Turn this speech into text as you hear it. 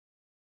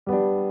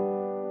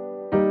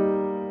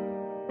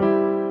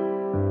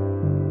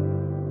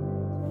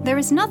there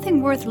is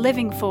nothing worth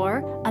living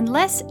for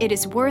unless it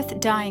is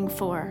worth dying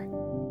for.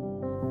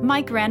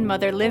 My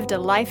grandmother lived a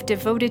life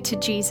devoted to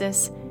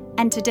Jesus,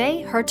 and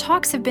today her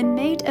talks have been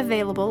made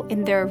available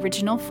in their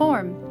original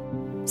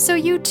form. So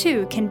you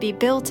too can be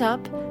built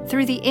up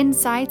through the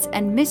insights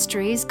and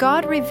mysteries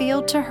God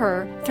revealed to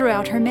her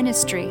throughout her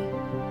ministry.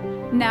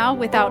 Now,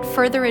 without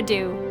further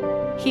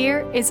ado,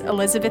 here is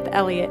Elizabeth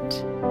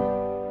Elliot.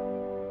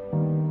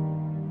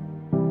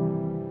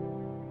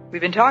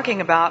 We've been talking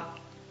about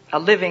a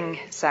living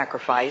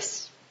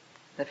sacrifice,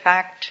 the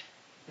fact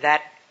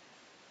that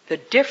the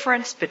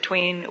difference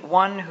between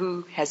one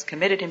who has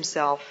committed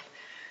himself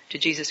to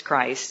Jesus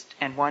Christ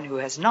and one who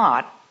has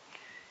not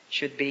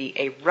should be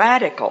a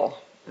radical,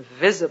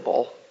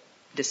 visible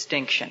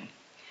distinction.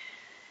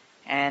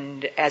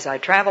 And as I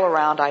travel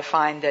around, I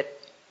find that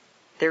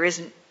there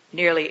isn't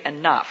nearly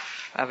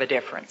enough of a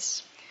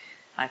difference.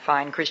 I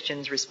find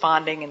Christians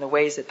responding in the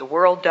ways that the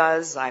world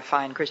does. I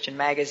find Christian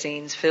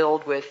magazines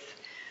filled with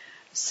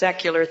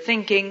secular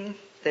thinking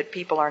that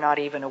people are not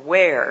even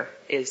aware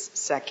is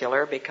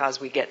secular because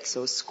we get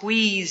so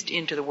squeezed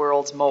into the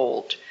world's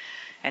mold.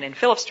 And in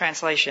Phillips'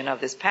 translation of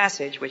this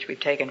passage, which we've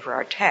taken for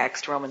our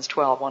text, Romans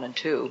 12:1 and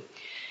 2,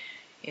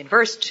 in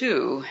verse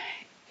 2,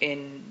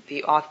 in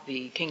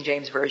the King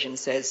James Version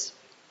says,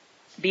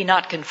 "Be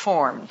not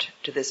conformed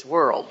to this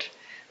world,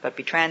 but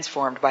be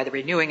transformed by the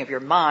renewing of your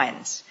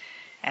minds."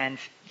 And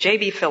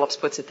J.B. Phillips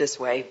puts it this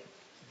way: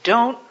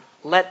 don't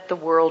let the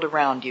world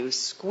around you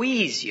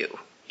squeeze you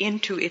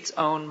into its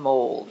own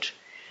mold,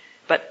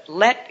 but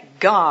let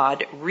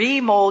God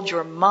remold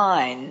your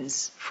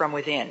minds from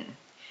within.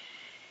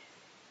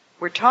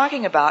 We're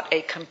talking about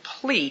a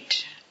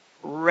complete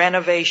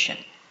renovation.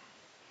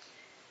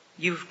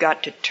 You've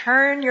got to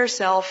turn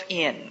yourself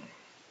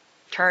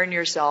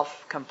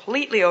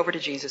completely over to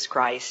Jesus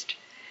Christ,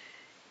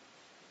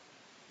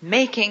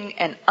 making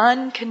an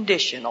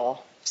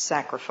unconditional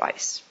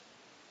sacrifice.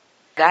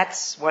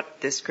 That's what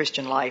this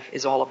Christian life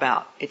is all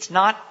about. It's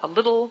not a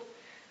little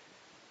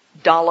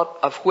dollop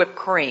of whipped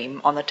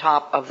cream on the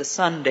top of the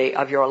sundae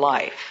of your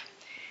life.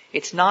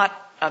 It's not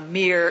a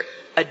mere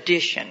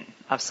addition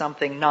of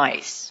something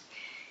nice.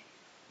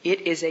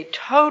 It is a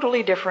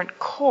totally different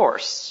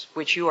course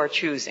which you are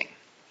choosing.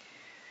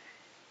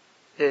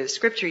 The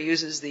scripture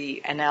uses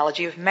the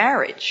analogy of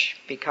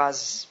marriage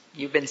because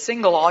you've been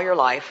single all your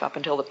life up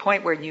until the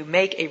point where you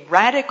make a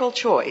radical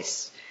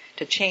choice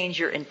to change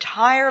your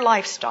entire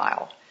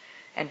lifestyle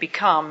and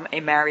become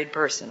a married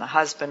person, a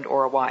husband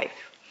or a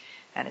wife.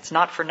 And it's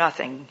not for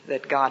nothing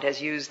that God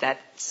has used that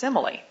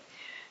simile,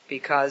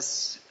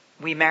 because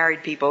we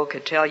married people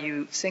could tell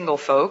you single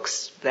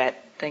folks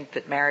that think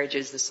that marriage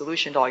is the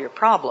solution to all your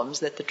problems,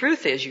 that the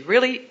truth is you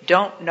really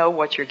don't know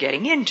what you're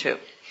getting into.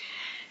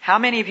 How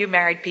many of you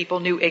married people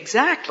knew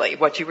exactly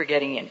what you were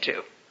getting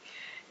into?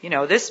 You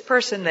know, this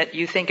person that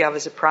you think of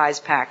as a prize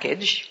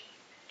package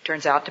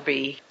turns out to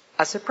be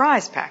a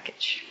surprise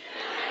package.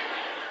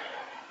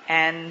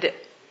 And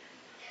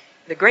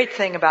the great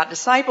thing about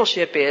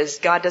discipleship is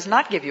God does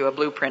not give you a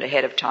blueprint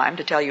ahead of time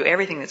to tell you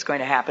everything that's going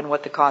to happen,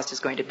 what the cost is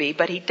going to be,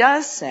 but He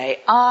does say,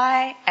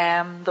 I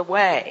am the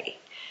way.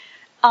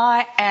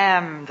 I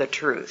am the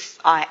truth.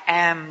 I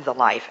am the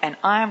life. And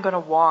I am going to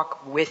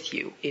walk with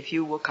you if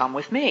you will come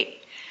with me.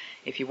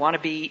 If you want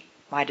to be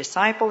my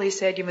disciple, He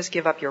said, you must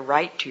give up your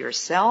right to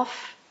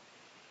yourself.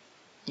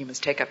 You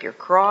must take up your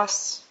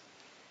cross.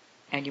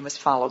 And you must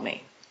follow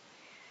me.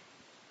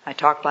 I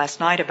talked last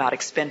night about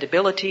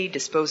expendability,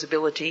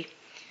 disposability.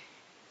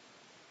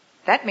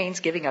 That means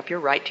giving up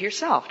your right to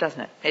yourself, doesn't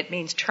it? It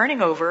means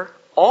turning over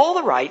all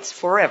the rights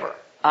forever,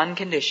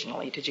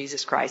 unconditionally, to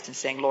Jesus Christ and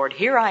saying, Lord,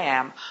 here I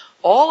am,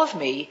 all of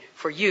me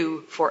for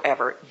you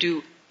forever.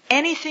 Do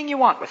anything you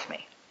want with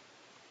me.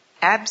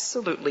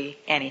 Absolutely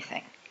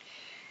anything.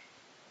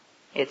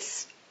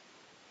 It's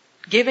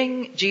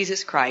giving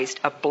Jesus Christ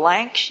a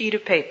blank sheet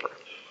of paper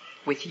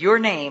with your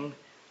name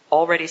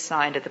already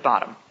signed at the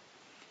bottom.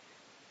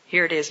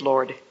 Here it is,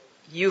 Lord,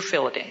 you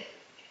fill it in.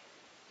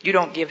 You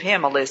don't give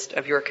Him a list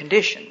of your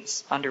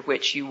conditions under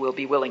which you will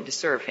be willing to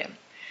serve Him,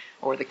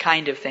 or the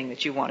kind of thing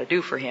that you want to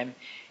do for Him.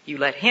 You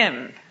let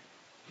Him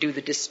do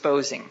the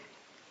disposing.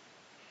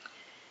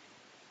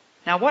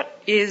 Now,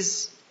 what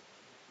is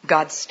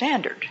God's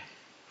standard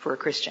for a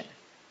Christian?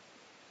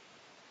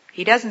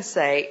 He doesn't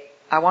say,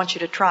 I want you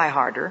to try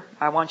harder.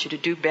 I want you to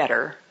do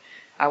better.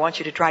 I want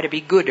you to try to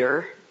be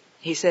gooder.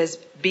 He says,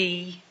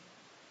 be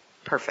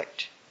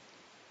perfect.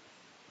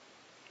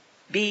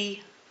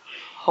 Be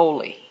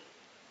holy.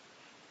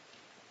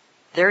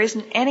 There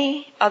isn't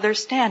any other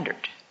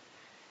standard.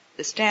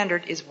 The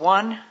standard is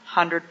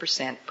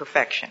 100%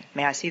 perfection.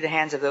 May I see the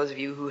hands of those of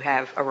you who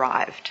have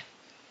arrived?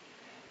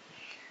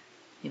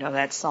 You know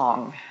that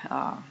song,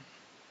 Oh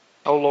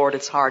Lord,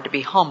 it's hard to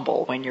be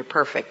humble when you're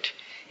perfect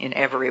in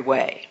every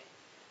way.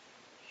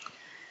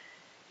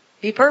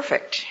 Be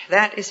perfect.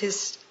 That is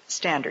His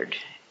standard.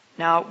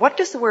 Now, what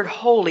does the word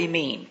holy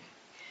mean?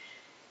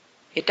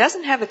 It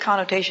doesn't have the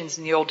connotations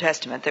in the Old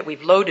Testament that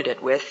we've loaded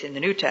it with in the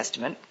New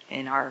Testament,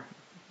 in our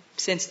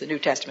since the New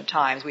Testament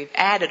times, we've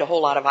added a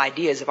whole lot of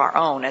ideas of our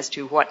own as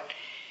to what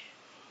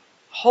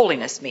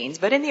holiness means.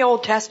 But in the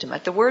Old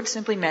Testament, the word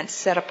simply meant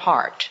set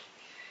apart.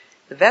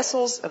 The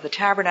vessels of the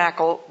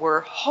tabernacle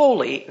were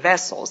holy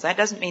vessels. That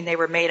doesn't mean they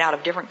were made out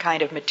of different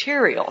kind of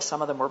material.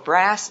 Some of them were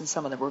brass and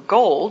some of them were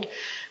gold,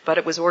 but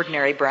it was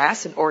ordinary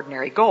brass and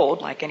ordinary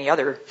gold, like any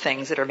other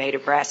things that are made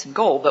of brass and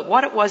gold. But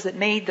what it was that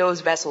made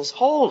those vessels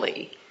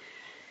holy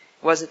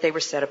was that they were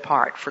set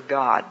apart for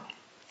God,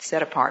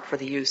 set apart for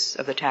the use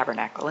of the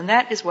tabernacle. And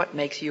that is what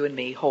makes you and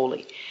me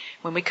holy.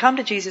 When we come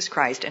to Jesus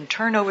Christ and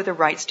turn over the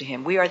rights to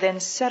Him, we are then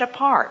set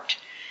apart.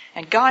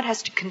 And God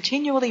has to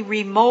continually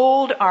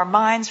remold our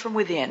minds from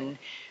within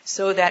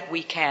so that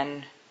we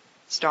can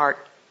start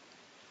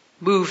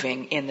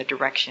moving in the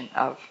direction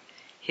of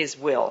His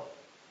will.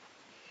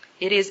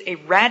 It is a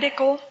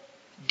radical,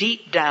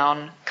 deep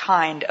down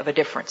kind of a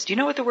difference. Do you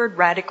know what the word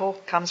radical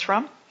comes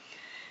from?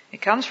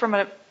 It comes from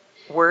a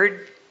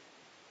word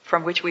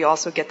from which we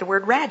also get the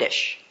word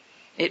radish.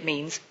 It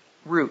means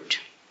root.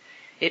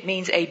 It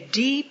means a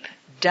deep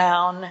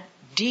down,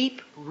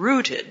 deep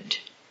rooted,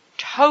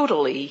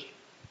 totally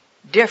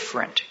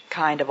different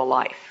kind of a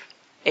life.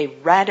 A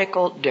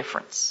radical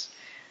difference.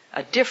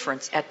 A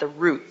difference at the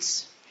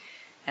roots.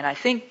 And I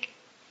think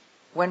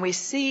when we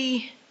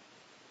see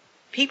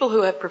people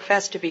who have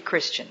professed to be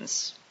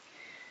Christians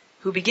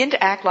who begin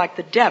to act like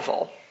the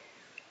devil,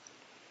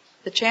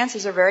 the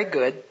chances are very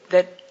good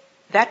that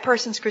that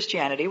person's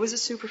Christianity was a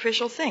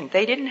superficial thing.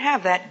 They didn't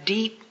have that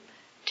deep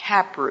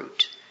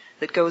taproot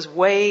that goes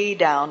way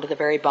down to the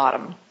very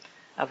bottom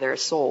of their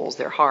souls,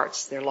 their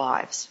hearts, their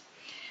lives.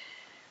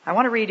 I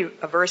want to read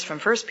a verse from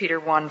 1 Peter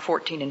 1,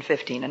 14 and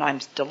 15, and I'm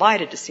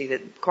delighted to see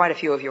that quite a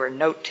few of you are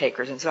note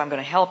takers, and so I'm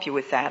going to help you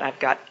with that. I've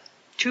got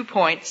 2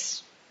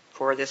 points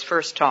for this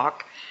first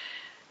talk.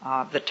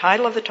 The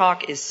title of the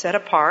talk is Set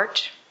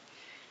Apart.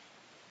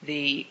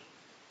 The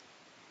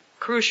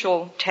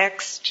crucial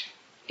text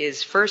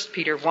is 1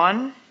 Peter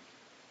 1,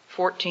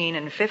 14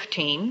 and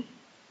 15.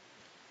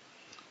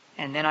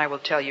 And then I will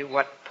tell you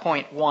what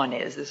point 1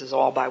 is. This is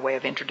all by way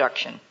of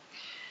introduction.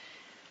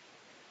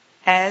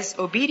 As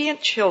obedient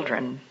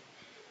children,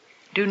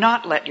 do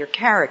not let your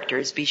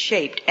characters be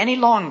shaped any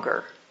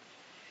longer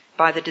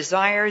by the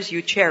desires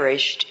you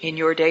cherished in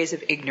your days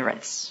of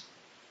ignorance.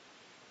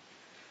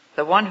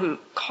 The one who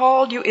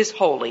called you is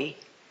holy.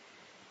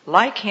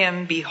 Like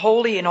Him, be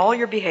holy in all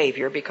your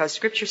behavior, because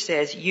Scripture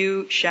says,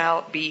 you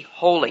shall be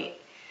holy,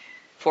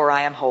 for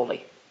I am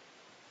holy.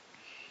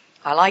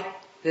 I like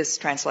this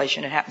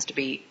translation. It happens to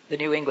be the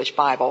New English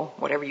Bible.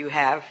 Whatever you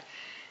have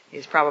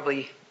is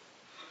probably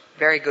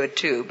very good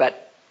too,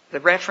 but the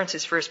reference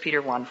is 1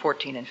 Peter 1,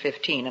 14 and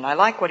 15. And I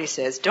like what he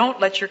says. Don't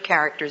let your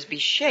characters be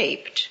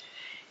shaped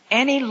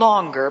any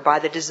longer by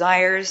the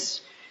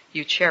desires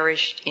you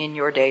cherished in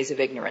your days of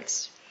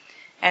ignorance.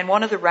 And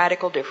one of the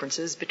radical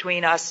differences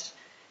between us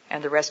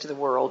and the rest of the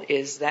world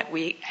is that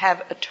we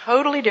have a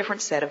totally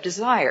different set of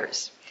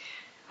desires.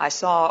 I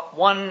saw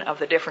one of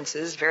the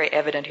differences very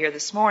evident here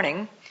this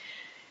morning.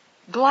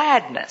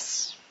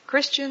 Gladness.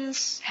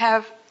 Christians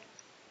have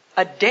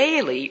a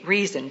daily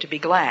reason to be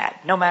glad,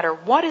 no matter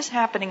what is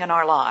happening in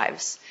our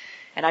lives.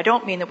 And I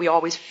don't mean that we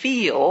always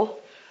feel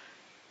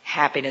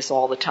happiness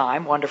all the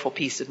time, wonderful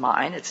peace of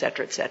mind,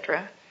 etc.,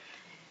 etc.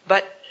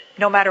 But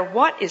no matter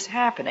what is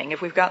happening,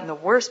 if we've gotten the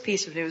worst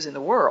piece of news in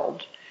the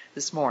world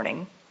this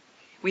morning,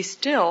 we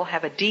still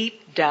have a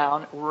deep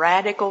down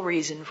radical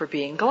reason for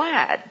being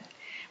glad,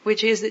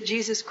 which is that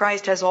Jesus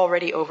Christ has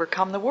already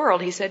overcome the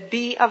world. He said,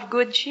 be of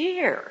good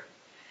cheer.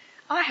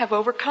 I have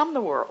overcome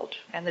the world.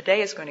 And the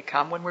day is going to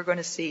come when we're going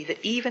to see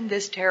that even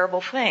this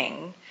terrible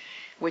thing,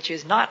 which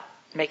is not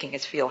making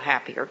us feel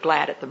happy or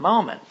glad at the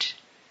moment,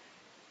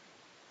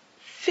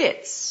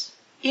 fits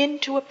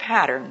into a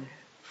pattern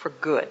for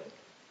good.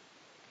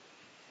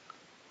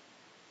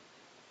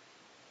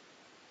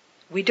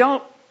 We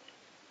don't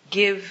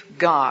give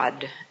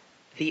God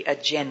the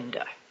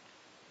agenda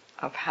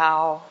of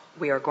how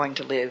we are going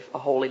to live a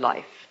holy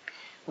life.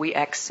 We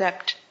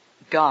accept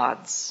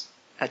God's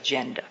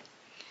agenda.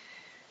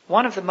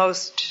 One of the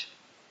most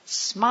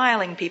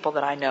smiling people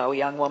that I know, a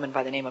young woman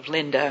by the name of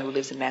Linda who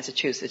lives in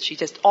Massachusetts, she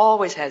just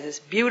always has this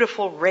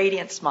beautiful,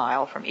 radiant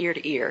smile from ear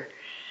to ear.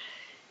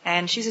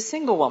 And she's a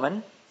single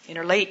woman in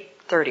her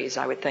late 30s,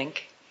 I would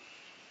think.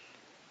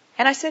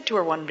 And I said to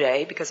her one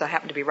day, because I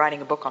happened to be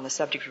writing a book on the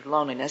subject of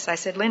loneliness, I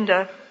said,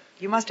 Linda,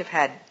 you must have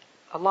had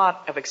a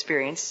lot of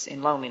experience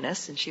in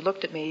loneliness. And she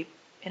looked at me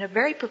in a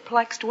very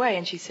perplexed way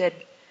and she said,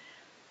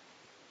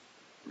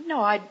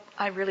 no,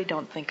 I really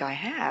don't think I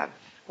have.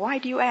 Why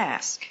do you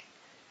ask?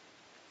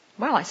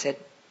 Well, I said,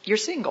 you're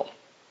single.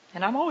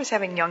 And I'm always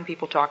having young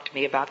people talk to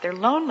me about their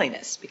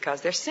loneliness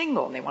because they're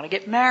single and they want to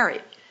get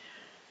married.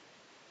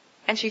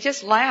 And she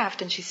just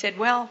laughed and she said,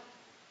 well,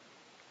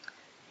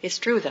 it's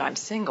true that I'm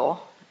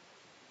single.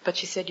 But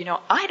she said,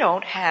 I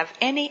don't have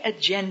any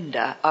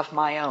agenda of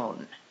my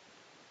own.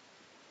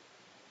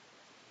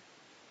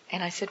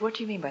 And I said, what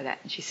do you mean by that?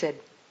 And she said,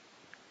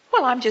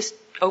 well, I'm just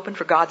open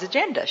for God's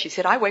agenda. She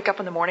said, I wake up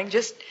in the morning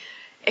just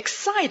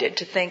excited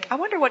to think, I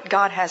wonder what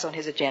God has on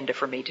his agenda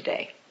for me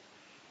today.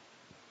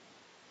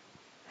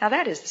 Now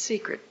that is the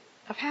secret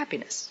of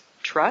happiness.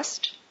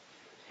 Trust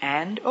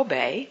and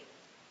obey.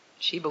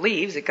 She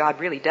believes that God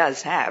really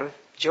does have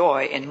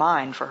joy in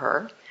mind for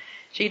her.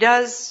 She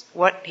does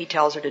what he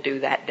tells her to do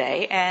that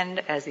day, and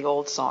as the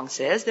old song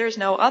says, there's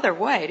no other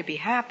way to be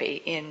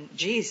happy in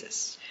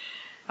Jesus.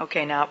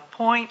 Okay, now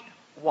point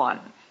 1.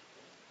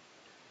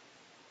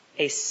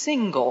 A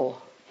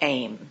single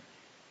aim.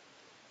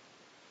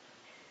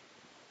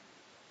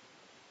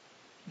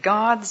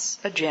 God's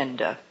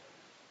agenda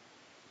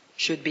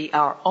should be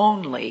our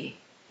only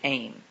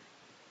aim.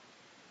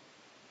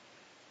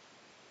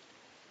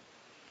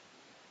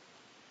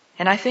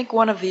 And I think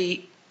one of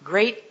the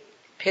great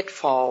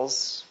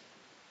pitfalls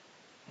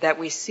that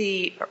we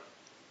see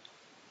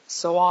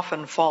so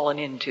often fallen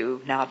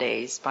into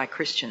nowadays by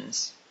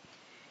Christians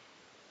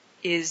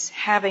is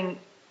having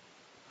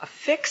a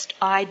fixed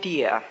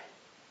idea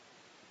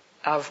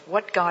of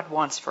what God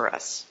wants for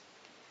us,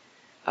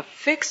 a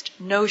fixed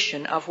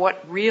notion of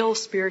what real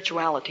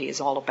spirituality is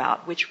all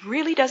about, which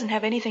really doesn't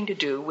have anything to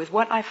do with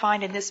what I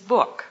find in this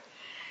book.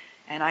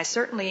 And I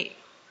certainly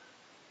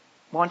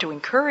want to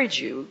encourage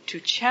you to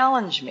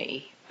challenge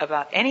me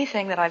about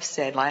anything that I've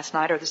said last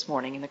night or this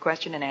morning in the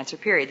question and answer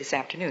period this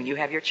afternoon. You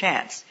have your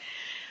chance.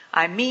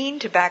 I mean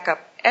to back up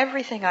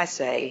everything I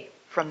say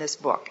from this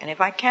book. And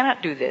if I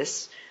cannot do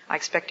this, I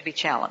expect to be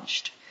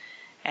challenged.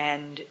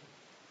 And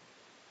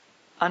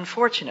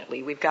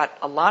unfortunately, we've got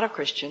a lot of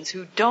Christians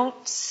who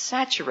don't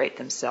saturate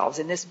themselves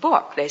in this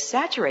book. They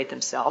saturate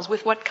themselves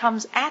with what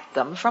comes at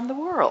them from the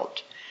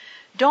world.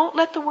 Don't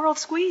let the world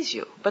squeeze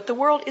you. But the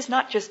world is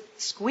not just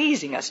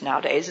squeezing us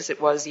nowadays, as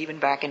it was even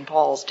back in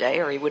Paul's day,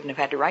 or he wouldn't have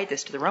had to write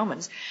this to the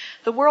Romans.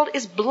 The world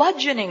is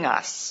bludgeoning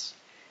us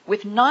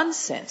with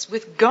nonsense,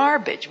 with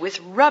garbage, with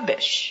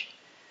rubbish.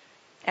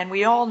 And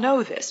we all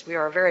know this. We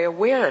are very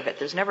aware of it.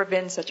 There's never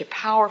been such a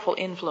powerful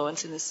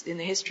influence in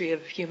the history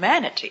of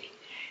humanity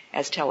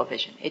as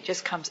television. It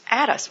just comes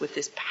at us with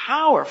this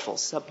powerful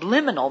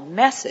subliminal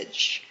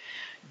message.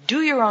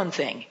 Do your own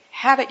thing.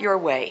 Have it your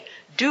way.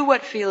 Do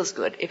what feels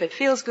good. If it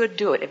feels good,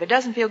 do it. If it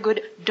doesn't feel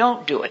good,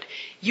 don't do it.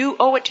 You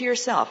owe it to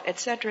yourself,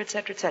 etc.,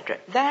 etc., etc.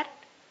 That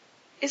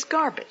is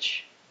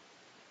garbage.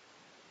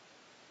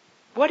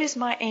 What is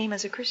my aim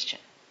as a Christian?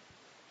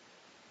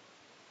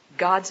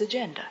 God's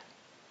agenda.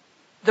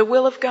 The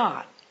will of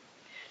God.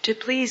 To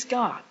please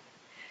God.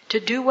 To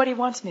do what he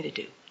wants me to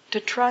do. To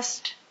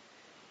trust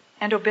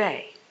and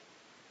obey.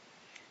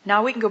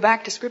 Now we can go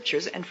back to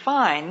scriptures and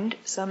find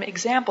some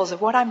examples of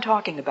what I'm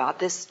talking about.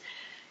 This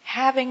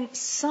having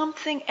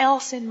something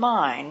else in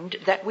mind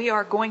that we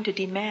are going to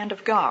demand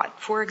of God.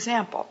 For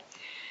example,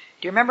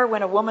 do you remember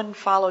when a woman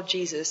followed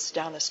Jesus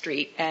down the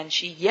street and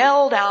she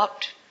yelled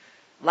out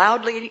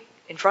loudly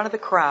in front of the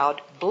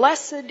crowd,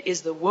 "Blessed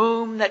is the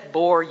womb that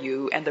bore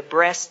you and the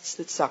breasts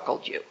that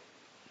suckled you."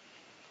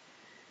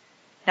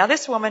 Now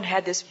this woman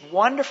had this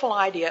wonderful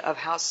idea of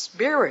how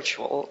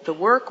spiritual the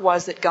work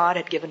was that God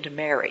had given to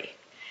Mary.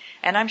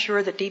 And I'm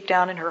sure that deep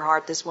down in her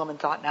heart this woman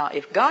thought, now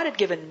if God had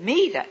given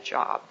me that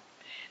job,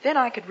 then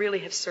I could really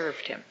have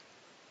served him.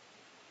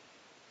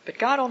 But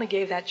God only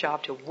gave that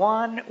job to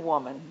one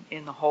woman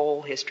in the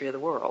whole history of the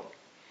world.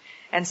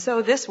 And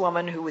so this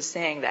woman who was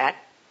saying that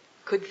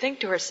could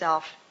think to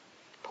herself,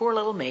 poor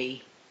little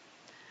me,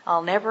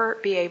 I'll never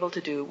be able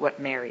to do what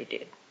Mary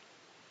did.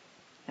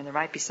 And there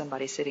might be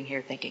somebody sitting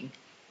here thinking,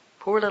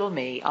 poor little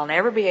me, I'll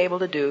never be able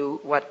to do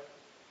what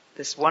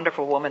this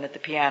wonderful woman at the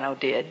piano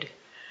did.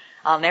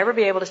 I'll never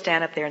be able to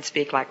stand up there and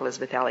speak like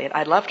Elizabeth Elliot.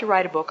 I'd love to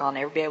write a book. I'll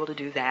never be able to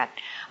do that.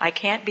 I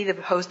can't be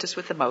the hostess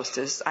with the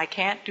mostest. I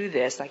can't do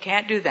this. I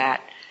can't do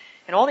that.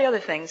 And all the other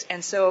things.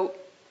 And so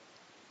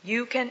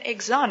you can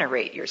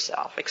exonerate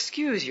yourself,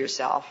 excuse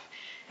yourself,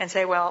 and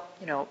say, well,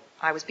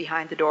 I was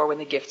behind the door when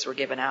the gifts were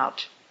given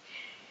out.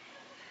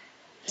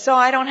 So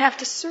I don't have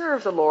to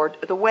serve the Lord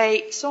the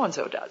way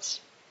so-and-so does.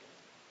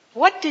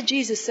 What did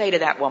Jesus say to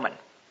that woman?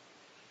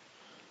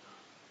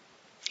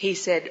 He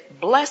said,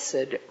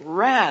 blessed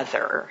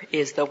rather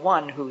is the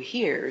one who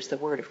hears the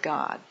word of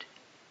God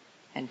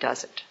and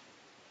does it.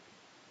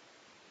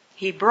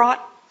 He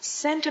brought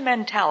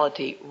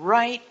sentimentality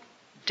right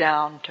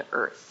down to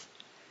earth.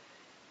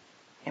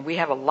 And we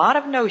have a lot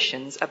of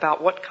notions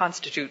about what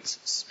constitutes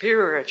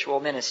spiritual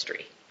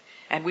ministry.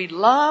 And we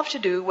love to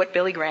do what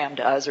Billy Graham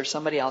does or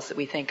somebody else that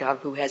we think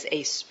of who has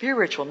a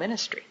spiritual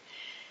ministry.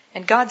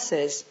 And God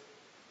says,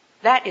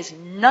 that is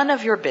none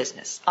of your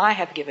business. I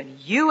have given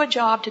you a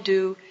job to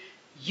do.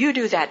 You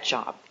do that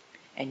job.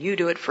 And you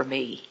do it for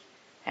me.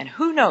 And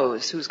who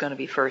knows who's going to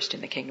be first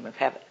in the kingdom of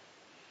heaven?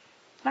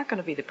 It's not going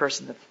to be the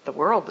person that the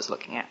world was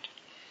looking at.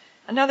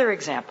 Another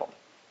example.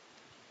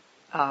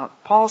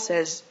 Paul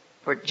says,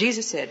 or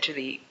Jesus said to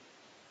the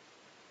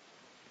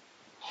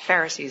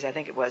Pharisees, I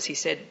think it was, he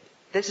said,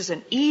 this is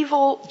an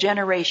evil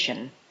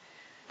generation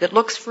that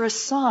looks for a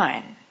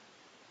sign.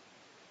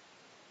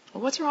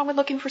 Well, what's wrong with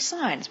looking for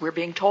signs? We're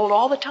being told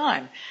all the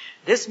time,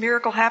 this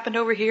miracle happened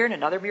over here and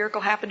another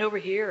miracle happened over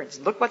here. And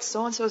look what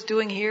so-and-so's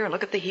doing here. And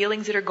look at the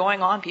healings that are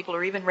going on. People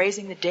are even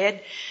raising the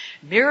dead.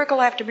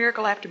 Miracle after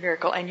miracle after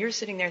miracle. And you're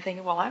sitting there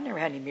thinking, well, I've never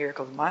had any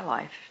miracles in my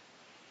life.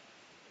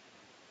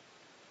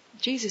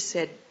 Jesus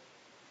said,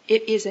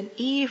 it is an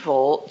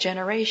evil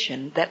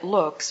generation that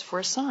looks for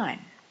a sign.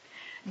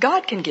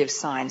 God can give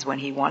signs when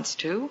he wants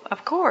to,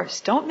 of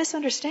course. Don't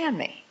misunderstand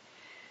me.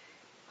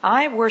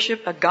 I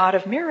worship a God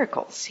of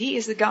miracles. He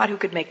is the God who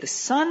could make the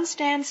sun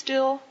stand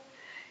still,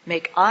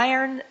 make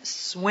iron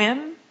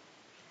swim,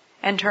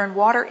 and turn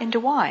water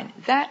into wine.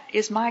 That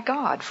is my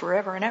God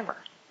forever and ever.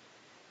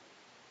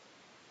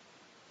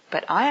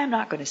 But I am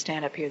not going to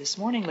stand up here this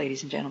morning,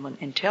 ladies and gentlemen,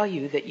 and tell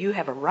you that you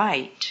have a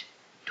right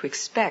to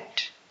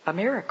expect a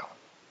miracle.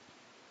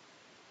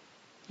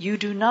 You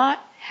do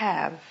not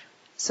have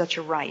such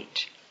a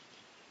right.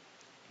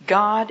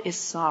 God is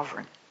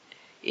sovereign.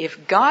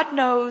 If God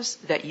knows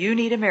that you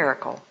need a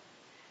miracle,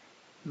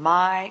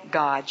 my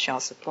God shall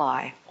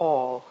supply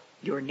all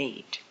your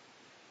need.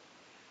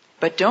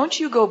 But don't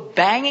you go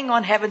banging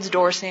on heaven's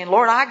door saying,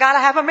 Lord, I got to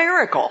have a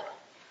miracle.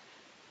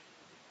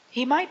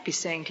 He might be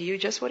saying to you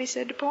just what he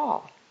said to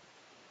Paul.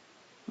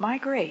 My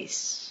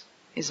grace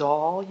is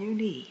all you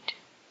need.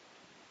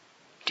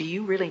 Do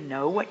you really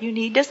know what you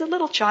need? Does a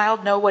little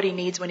child know what he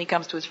needs when he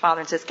comes to his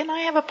father and says, can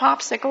I have a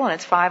popsicle? And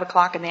it's 5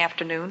 o'clock in the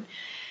afternoon.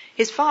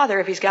 His father,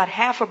 if he's got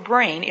half a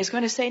brain, is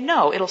going to say,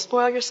 no, it'll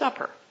spoil your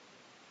supper.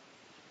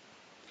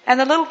 And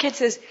the little kid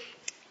says,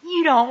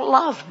 you don't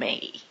love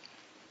me.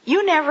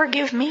 You never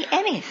give me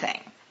anything.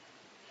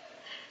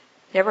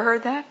 You ever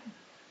heard that?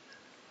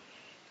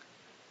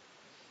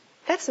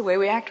 That's the way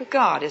we act with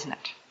God, isn't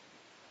it?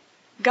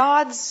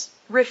 God's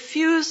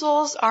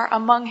refusals are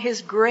among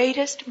his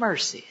greatest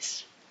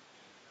mercies.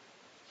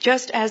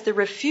 Just as the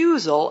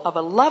refusal of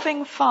a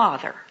loving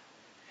father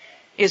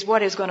is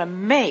what is going to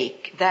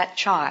make that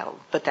child.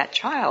 But that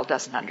child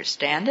doesn't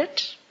understand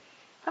it.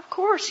 Of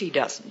course he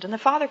doesn't. And the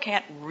father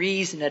can't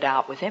reason it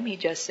out with him. He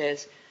just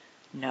says,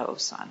 no,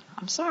 son,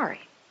 I'm sorry.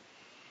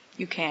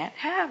 You can't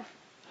have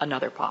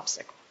another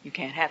popsicle. You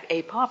can't have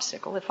a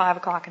popsicle at 5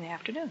 o'clock in the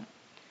afternoon.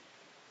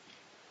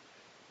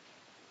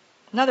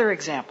 Another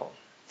example.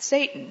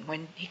 Satan,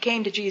 when he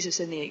came to Jesus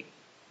in the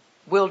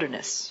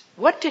wilderness,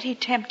 what did he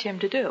tempt him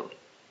to do?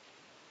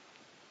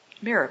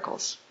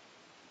 Miracles.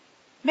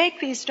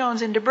 Make these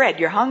stones into bread.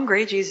 You're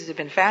hungry. Jesus had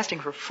been fasting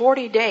for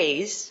 40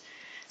 days.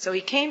 So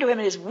he came to him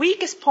at his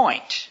weakest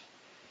point.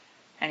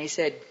 And he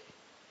said,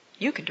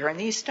 you can turn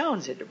these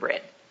stones into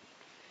bread.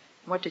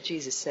 What did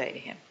Jesus say to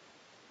him?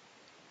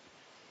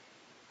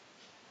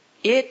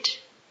 It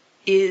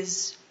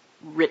is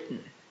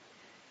written.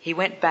 He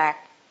went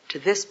back to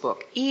this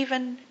book.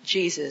 Even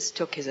Jesus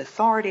took his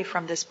authority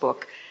from this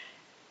book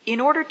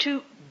in order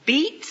to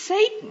beat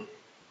Satan.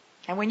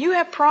 And when you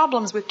have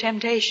problems with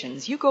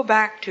temptations, you go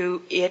back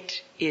to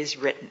it is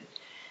written.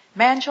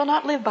 Man shall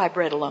not live by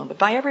bread alone, but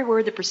by every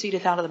word that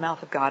proceedeth out of the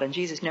mouth of God. And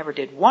Jesus never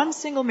did one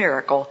single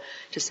miracle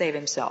to save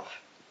himself.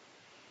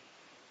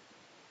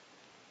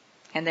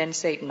 And then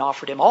Satan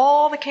offered him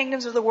all the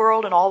kingdoms of the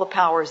world and all the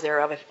powers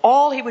thereof, if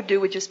all he would do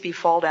would just be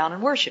fall down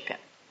and worship him.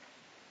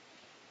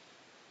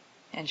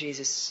 And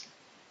Jesus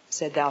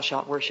said, thou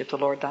shalt worship the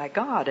Lord thy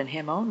God, and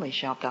him only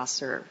shalt thou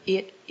serve.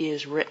 It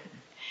is written.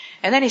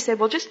 And then he said,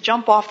 well, just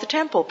jump off the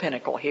temple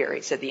pinnacle here.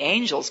 He said, the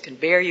angels can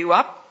bear you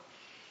up.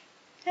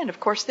 And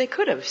of course they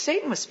could have.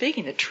 Satan was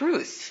speaking the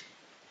truth.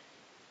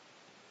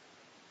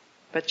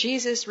 But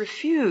Jesus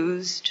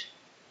refused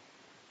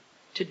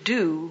to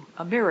do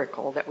a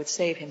miracle that would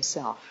save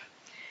himself.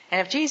 And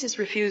if Jesus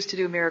refused to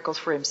do miracles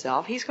for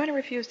himself, he's going to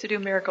refuse to do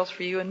miracles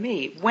for you and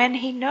me when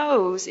he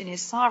knows in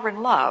his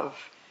sovereign love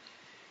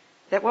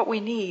that what we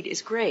need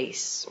is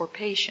grace or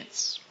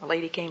patience. A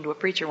lady came to a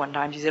preacher one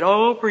time. She said,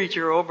 oh,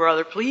 preacher, oh,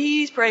 brother,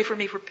 please pray for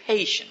me for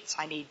patience.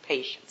 I need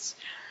patience.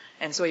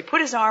 And so he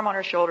put his arm on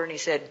her shoulder and he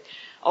said,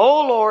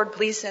 oh, Lord,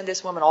 please send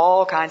this woman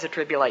all kinds of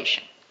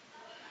tribulation.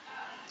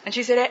 And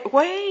she said,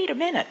 wait a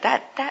minute,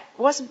 that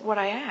wasn't what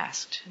I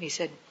asked. And he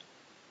said,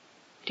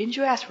 didn't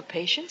you ask for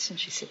patience? And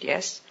she said,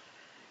 yes.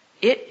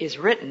 It is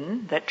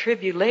written that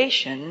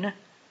tribulation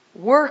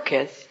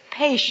worketh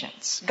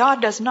patience.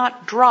 God does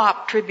not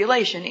drop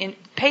tribulation in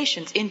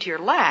patience into your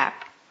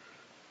lap.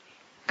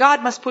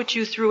 God must put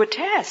you through a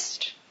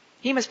test.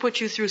 He must put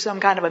you through some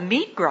kind of a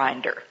meat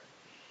grinder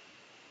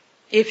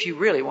if you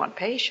really want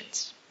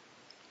patience.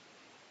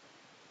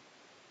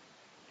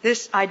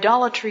 This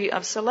idolatry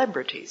of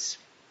celebrities,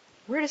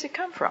 where does it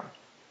come from?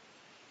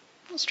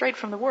 Well, straight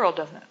from the world,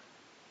 doesn't it?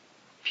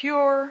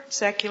 Pure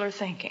secular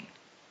thinking.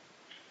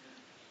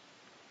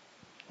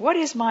 What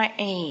is my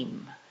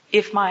aim?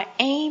 If my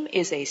aim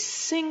is a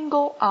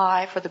single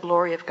eye for the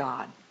glory of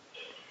God,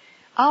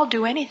 I'll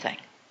do anything,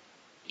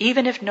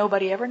 even if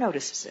nobody ever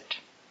notices it,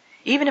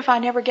 even if I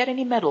never get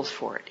any medals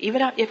for it,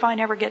 even if I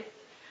never get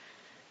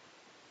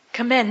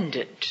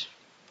commended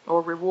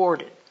or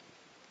rewarded.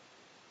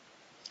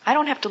 I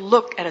don't have to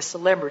look at a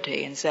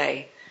celebrity and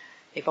say,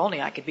 if only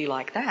I could be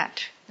like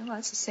that. Well,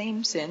 that's the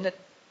same sin that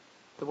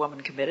the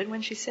woman committed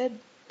when she said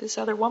this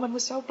other woman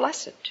was so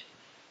blessed.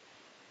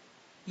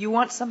 You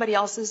want somebody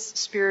else's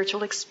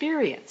spiritual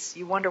experience.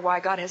 You wonder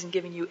why God hasn't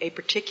given you a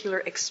particular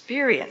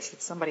experience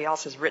that somebody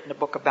else has written a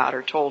book about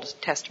or told a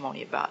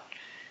testimony about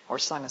or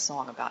sung a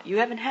song about. You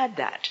haven't had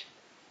that.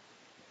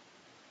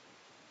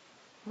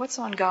 What's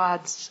on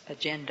God's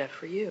agenda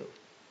for you?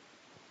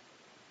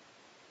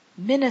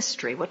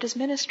 Ministry. What does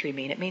ministry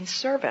mean? It means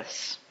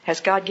service.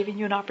 Has God given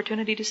you an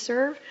opportunity to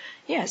serve?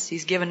 Yes,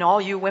 He's given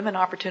all you women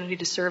opportunity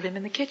to serve Him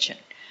in the kitchen.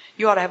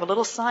 You ought to have a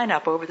little sign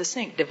up over the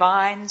sink.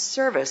 Divine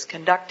service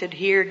conducted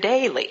here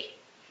daily.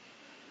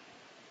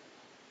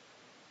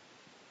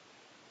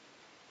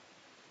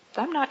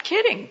 I'm not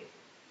kidding.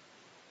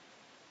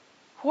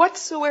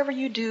 Whatsoever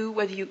you do,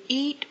 whether you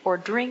eat or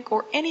drink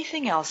or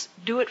anything else,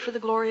 do it for the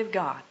glory of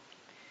God.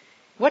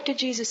 What did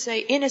Jesus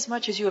say?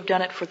 Inasmuch as you have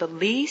done it for the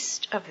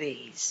least of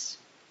these,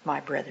 my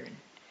brethren,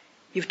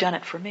 you've done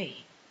it for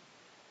me.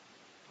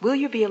 Will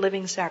you be a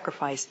living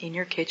sacrifice in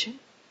your kitchen?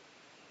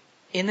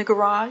 In the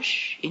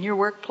garage, in your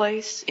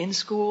workplace, in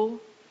school,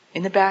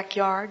 in the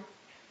backyard,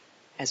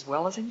 as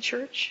well as in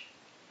church?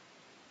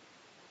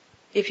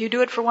 If you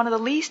do it for one of the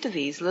least of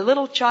these, the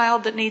little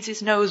child that needs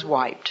his nose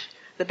wiped,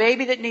 the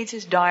baby that needs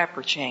his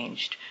diaper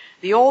changed,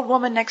 the old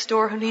woman next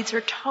door who needs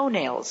her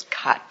toenails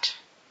cut,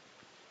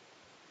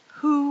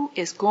 who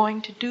is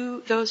going to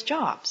do those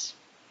jobs?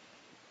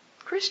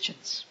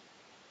 Christians.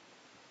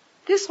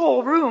 This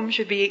whole room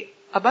should be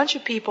a bunch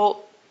of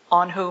people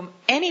on whom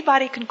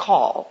anybody can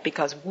call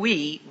because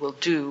we will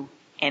do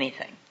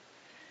anything.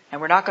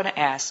 And we're not going to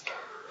ask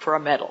for a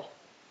medal.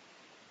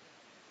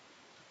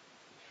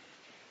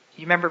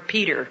 You remember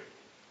Peter?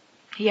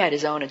 He had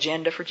his own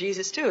agenda for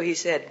Jesus too. He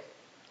said,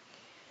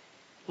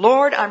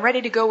 Lord, I'm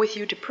ready to go with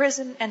you to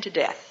prison and to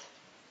death.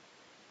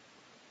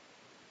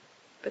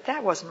 But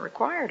that wasn't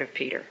required of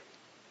Peter.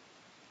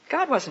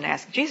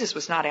 Jesus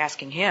was not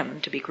asking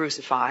him to be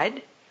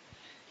crucified.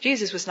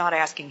 Jesus was not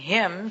asking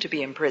him to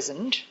be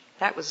imprisoned.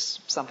 That was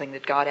something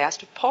that God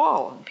asked of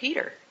Paul and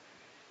Peter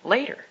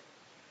later.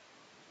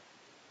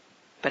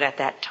 But at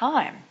that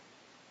time,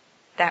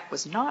 that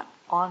was not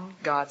on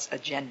God's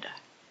agenda.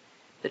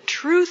 The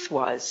truth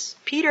was,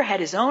 Peter had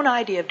his own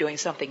idea of doing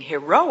something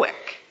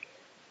heroic.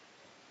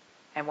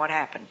 And what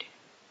happened?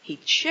 He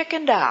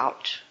chickened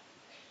out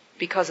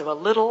because of a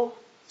little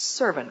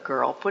servant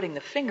girl putting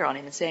the finger on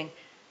him and saying,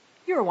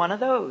 you're one of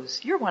those.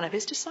 You're one of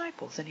his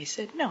disciples. And he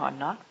said, no, I'm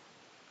not.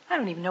 I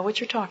don't even know what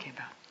you're talking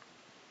about.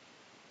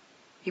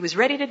 He was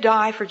ready to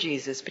die for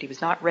Jesus, but he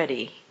was not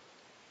ready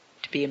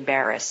to be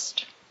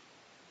embarrassed.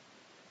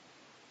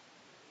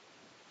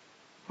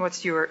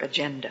 What's your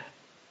agenda?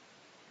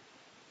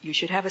 You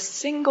should have a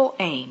single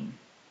aim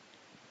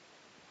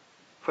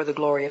for the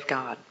glory of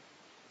God.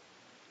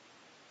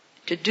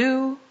 To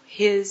do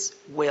His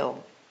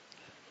will.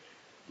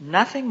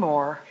 Nothing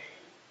more,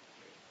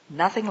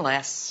 nothing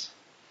less,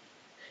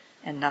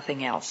 and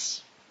nothing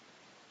else.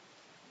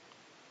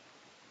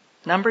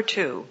 Number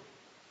 2.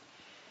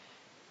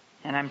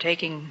 And I'm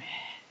taking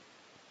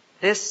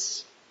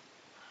this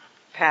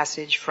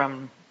passage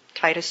from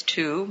Titus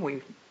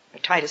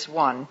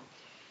 1.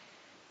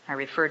 I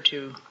referred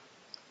to,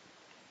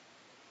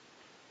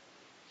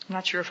 I'm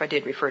not sure if I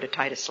did refer to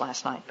Titus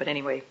last night, but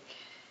anyway,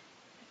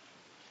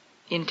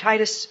 in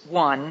Titus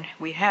 1,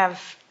 we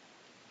have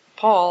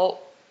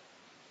Paul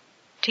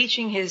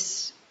teaching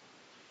his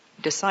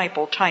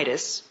disciple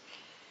Titus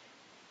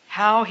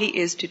how he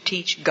is to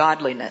teach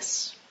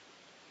godliness.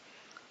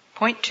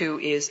 Point 2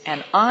 is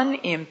an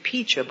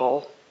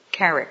unimpeachable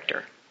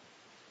character.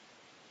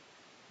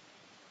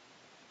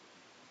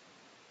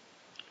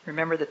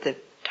 Remember that the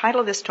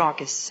title of this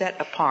talk is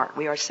Set Apart.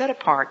 We are set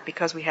apart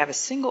because we have a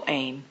single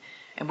aim,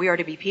 and we are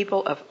to be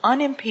people of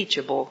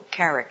unimpeachable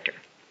character.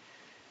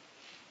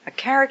 A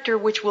character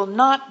which will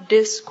not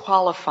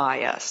disqualify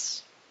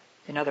us.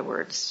 In other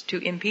words, to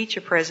impeach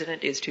a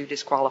president is to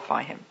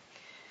disqualify him.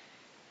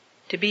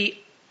 To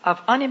be of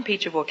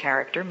unimpeachable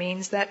character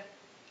means that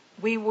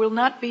we will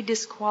not be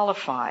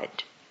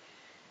disqualified,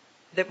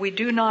 that we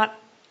do not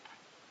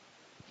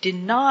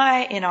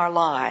deny in our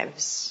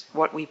lives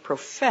what we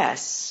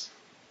profess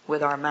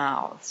with our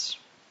mouths.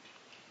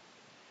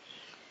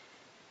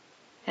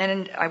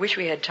 And I wish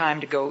we had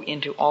time to go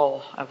into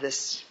all of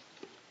this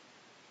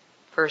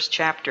first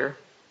chapter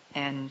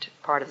and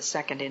part of the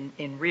second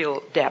in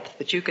real depth,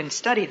 but you can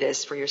study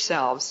this for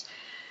yourselves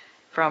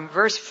from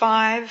verse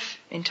 5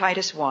 in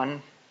Titus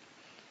 1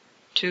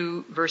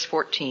 to verse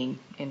 14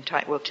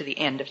 to the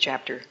end of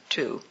chapter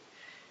 2.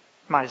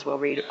 Might as well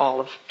read all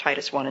of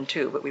Titus 1 and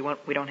 2, but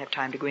we don't have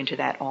time to go into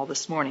that all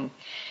this morning.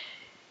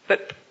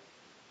 But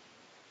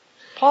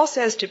Paul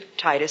says to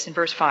Titus in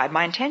verse 5,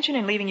 my intention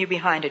in leaving you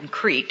behind in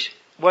Crete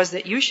was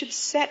that you should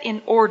set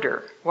in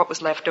order what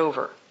was left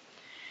over,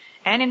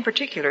 and in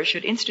particular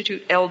should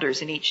institute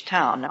elders in each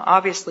town. Now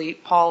obviously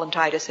Paul and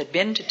Titus had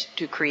been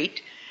to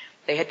Crete.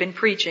 They had been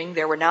preaching.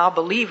 There were now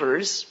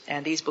believers,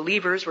 and these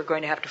believers were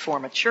going to have to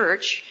form a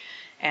church.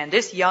 And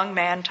this young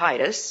man,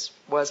 Titus,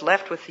 was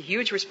left with the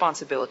huge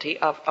responsibility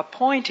of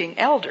appointing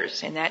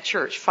elders in that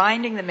church,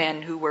 finding the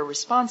men who were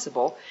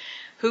responsible,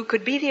 who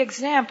could be the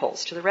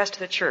examples to the rest of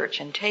the church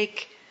and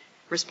take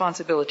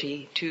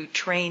responsibility to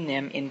train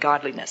them in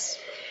godliness.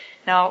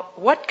 Now,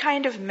 what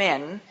kind of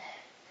men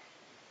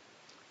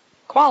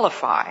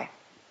qualify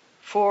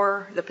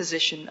for the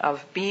position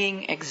of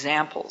being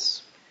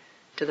examples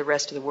to the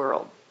rest of the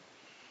world?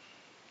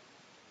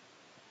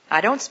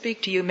 I don't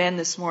speak to you men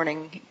this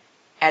morning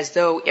as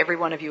though every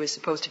one of you is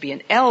supposed to be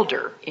an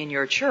elder in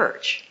your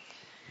church.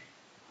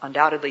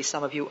 Undoubtedly,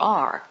 some of you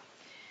are.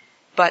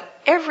 But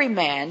every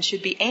man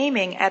should be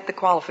aiming at the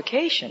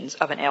qualifications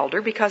of an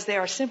elder, because they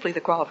are simply the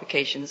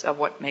qualifications of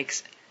what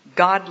makes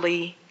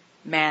godly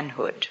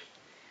manhood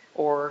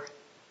or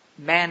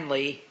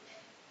manly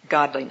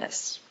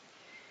godliness.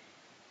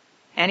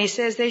 And he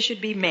says they should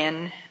be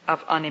men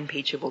of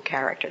unimpeachable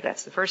character.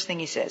 That's the first thing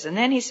he says. And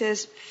then he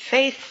says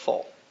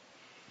faithful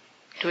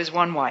to his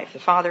one wife, the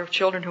father of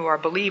children who are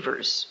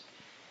believers,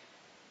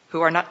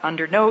 who are not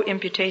under no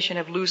imputation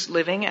of loose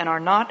living and are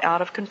not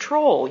out of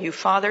control. You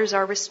fathers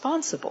are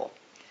responsible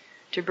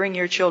to bring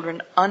your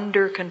children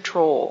under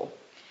control.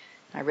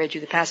 I read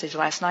you the passage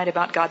last night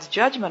about God's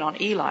judgment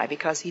on Eli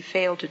because he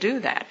failed to do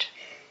that.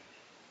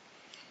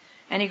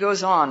 And he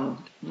goes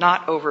on,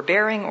 not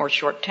overbearing or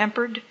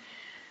short-tempered,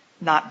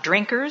 not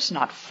drinkers,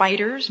 not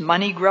fighters,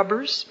 money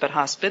grubbers, but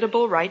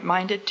hospitable,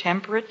 right-minded,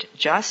 temperate,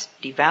 just,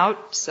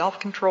 devout,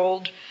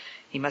 self-controlled.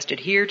 He must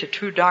adhere to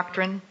true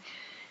doctrine.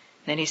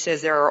 Then he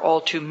says there are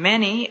all too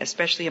many,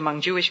 especially among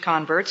Jewish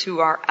converts, who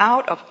are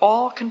out of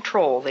all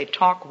control. They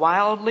talk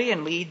wildly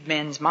and lead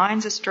men's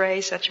minds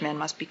astray. Such men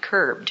must be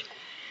curbed.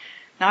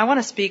 Now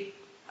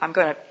I'm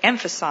going to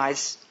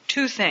emphasize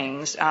two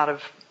things out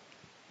of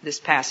this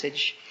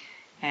passage,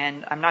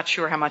 and I'm not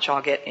sure how much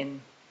I'll get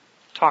in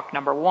talk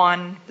number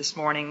one this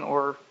morning,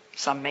 or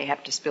some may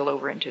have to spill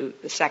over into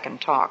the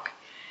second talk.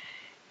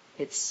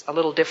 It's a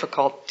little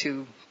difficult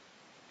to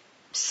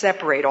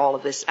separate all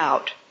of this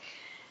out.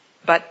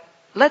 But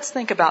let's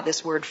think about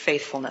this word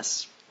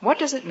faithfulness. What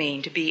does it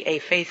mean to be a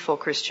faithful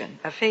Christian,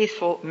 a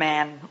faithful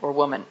man or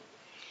woman?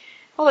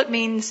 Well, it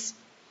means,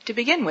 to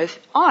begin with,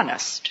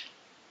 honest,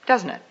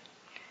 doesn't it?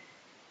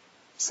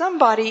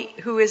 Somebody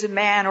who is a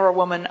man or a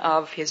woman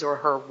of his or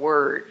her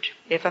word.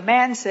 If a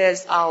man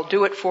says, I'll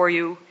do it for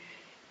you,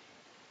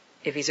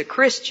 if he's a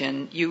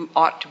Christian, you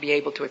ought to be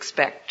able to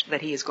expect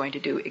that he is going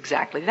to do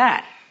exactly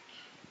that.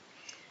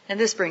 And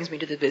this brings me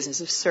to the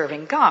business of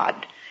serving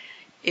God.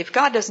 If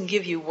God doesn't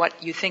give you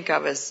what you think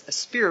of as a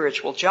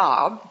spiritual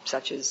job,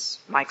 such as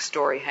Mike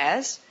Story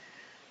has,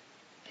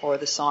 or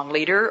the song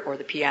leader, or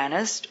the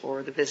pianist,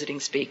 or the visiting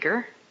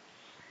speaker,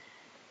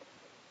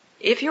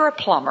 if you're a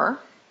plumber,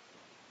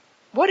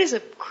 what is a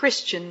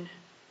Christian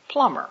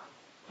plumber?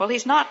 Well,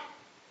 he's not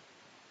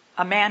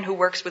a man who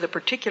works with a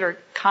particular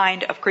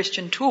kind of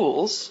Christian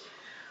tools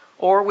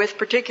or with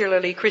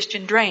particularly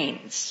Christian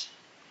drains.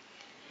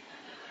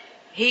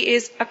 He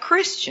is a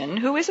Christian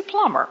who is a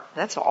plumber,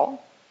 that's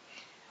all.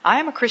 I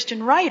am a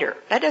Christian writer.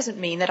 That doesn't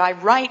mean that I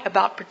write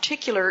about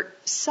particular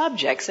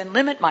subjects and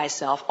limit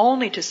myself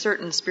only to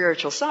certain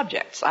spiritual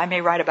subjects. I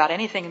may write about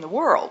anything in the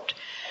world,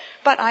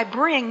 but I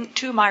bring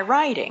to my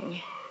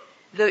writing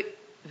the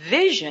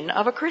vision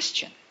of a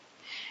Christian.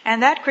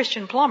 And that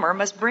Christian plumber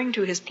must bring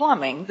to his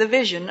plumbing the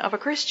vision of a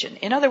Christian.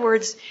 In other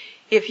words,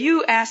 if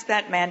you ask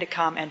that man to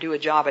come and do a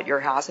job at your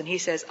house and he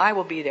says, I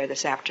will be there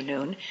this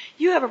afternoon,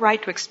 you have a right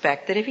to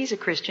expect that if he's a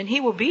Christian, he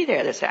will be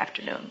there this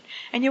afternoon.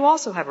 And you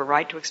also have a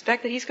right to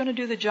expect that he's going to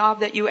do the job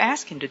that you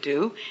ask him to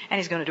do, and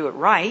he's going to do it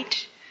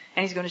right,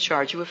 and he's going to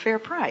charge you a fair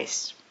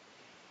price.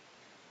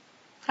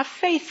 A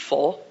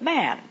faithful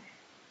man.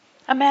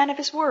 A man of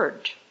his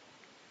word.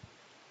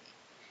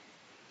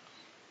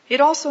 It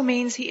also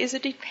means he is a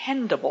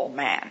dependable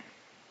man.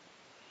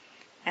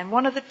 And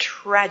one of the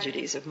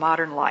tragedies of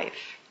modern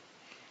life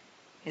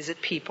is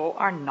that people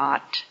are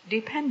not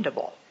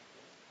dependable.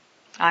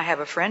 I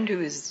have a friend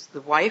who is the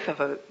wife of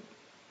a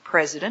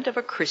president of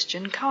a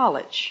Christian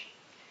college.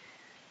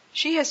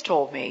 She has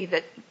told me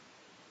that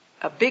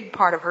a big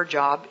part of her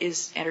job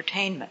is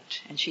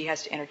entertainment, and she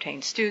has to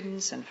entertain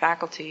students and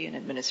faculty and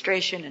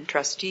administration and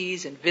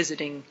trustees and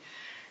visiting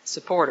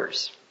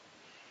supporters.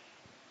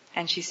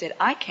 And she said,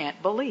 I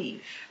can't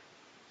believe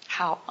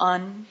how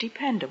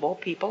undependable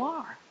people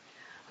are.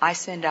 I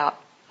send out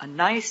a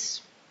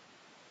nice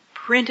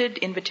printed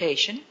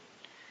invitation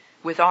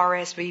with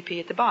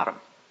RSVP at the bottom.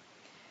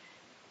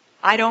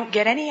 I don't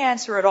get any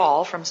answer at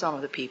all from some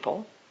of the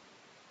people.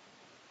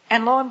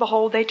 And lo and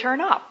behold, they turn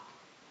up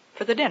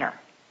for the dinner.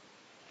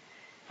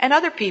 And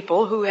other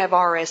people who have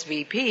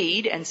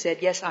RSVP'd and said,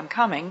 yes, I'm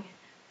coming,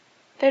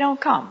 they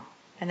don't come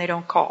and they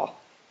don't call.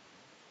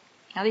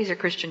 Now, these are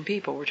Christian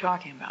people we're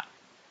talking about.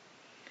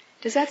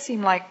 Does that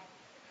seem like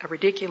a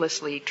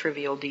ridiculously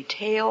trivial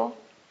detail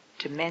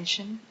to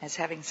mention as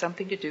having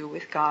something to do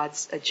with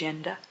God's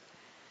agenda,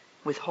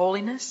 with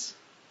holiness?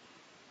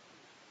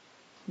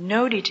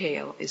 No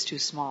detail is too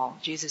small.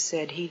 Jesus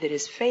said, he that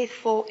is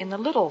faithful in the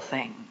little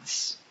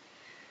things,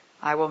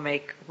 I will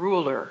make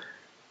ruler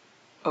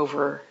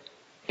over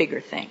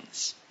bigger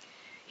things.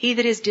 He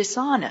that is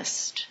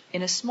dishonest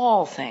in a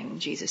small thing,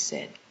 Jesus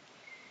said,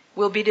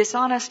 will be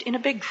dishonest in a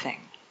big thing.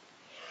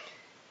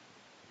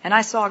 And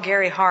I saw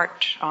Gary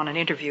Hart on an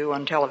interview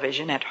on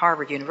television at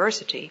Harvard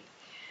University.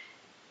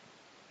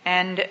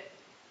 And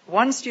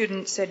one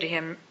student said to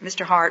him,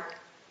 Mr. Hart,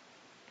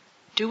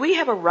 do we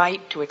have a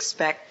right to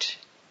expect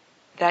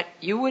that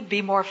you would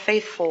be more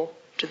faithful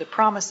to the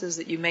promises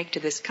that you make to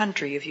this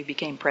country if you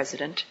became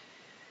president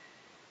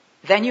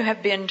than you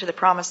have been to the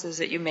promises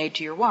that you made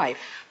to your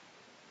wife?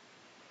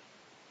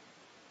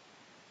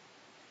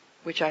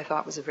 Which I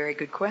thought was a very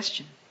good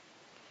question.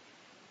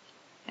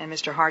 And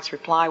Mr. Hart's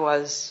reply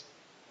was,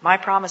 my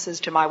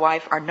promises to my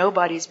wife are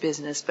nobody's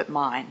business but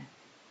mine.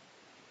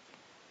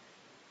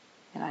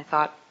 And I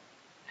thought,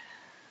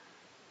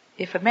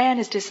 if a man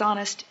is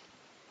dishonest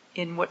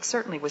in what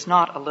certainly was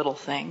not a little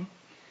thing,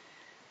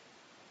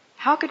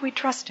 how could we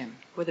trust him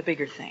with a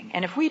bigger thing?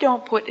 And if we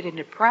don't put it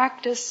into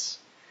practice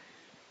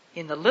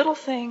in the little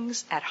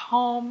things at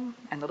home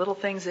and the little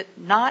things that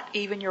not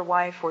even your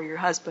wife or your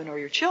husband or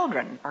your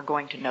children are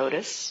going to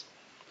notice,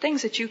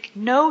 things that you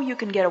know you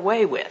can get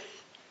away with,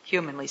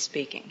 humanly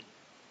speaking,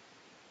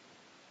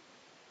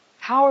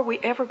 how are we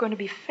ever going to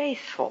be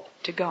faithful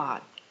to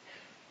God?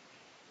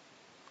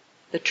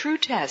 The true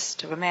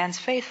test of a man's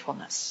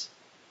faithfulness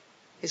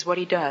is what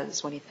he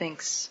does when he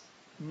thinks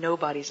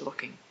nobody's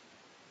looking.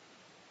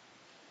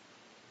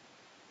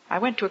 I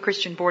went to a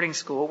Christian boarding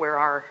school where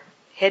our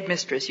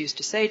headmistress used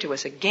to say to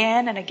us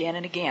again and again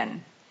and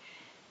again,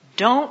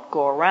 don't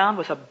go around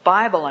with a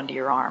Bible under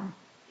your arm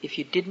if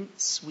you didn't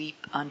sweep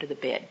under the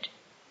bed.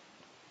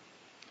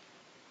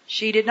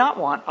 She did not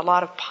want a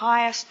lot of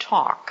pious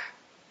talk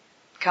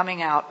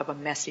coming out of a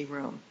messy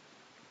room.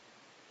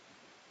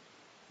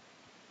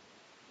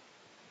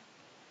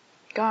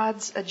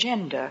 God's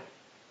agenda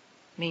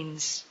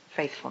means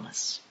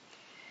faithfulness.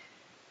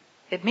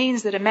 It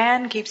means that a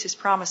man keeps his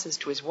promises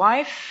to his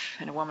wife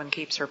and a woman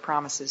keeps her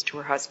promises to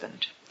her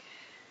husband.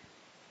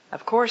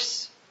 Of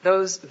course,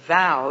 those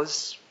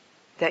vows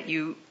that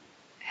you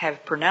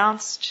have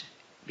pronounced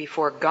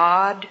before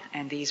God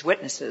and these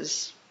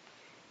witnesses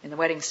in the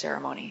wedding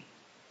ceremony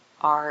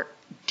are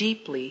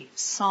deeply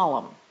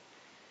solemn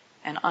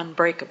and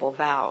unbreakable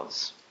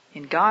vows.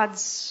 In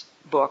God's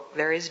book,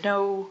 there is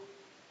no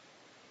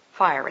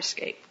fire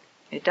escape.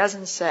 It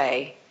doesn't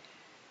say,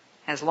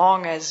 as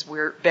long as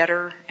we're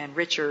better and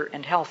richer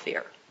and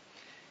healthier.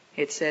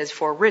 It says,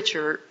 for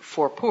richer,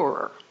 for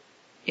poorer,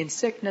 in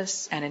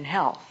sickness and in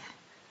health,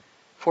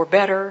 for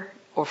better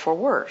or for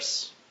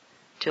worse,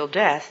 till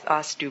death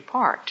us do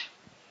part.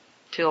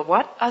 Till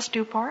what us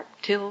do part?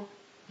 Till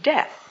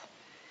death.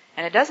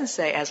 And it doesn't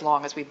say as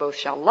long as we both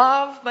shall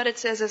love, but it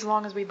says as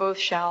long as we both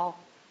shall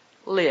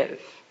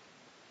live.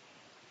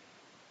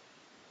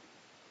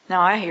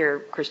 Now I hear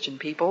Christian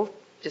people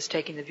just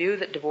taking the view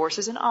that divorce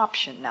is an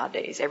option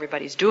nowadays.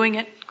 Everybody's doing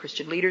it.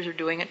 Christian leaders are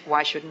doing it.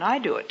 Why shouldn't I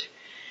do it?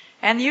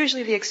 And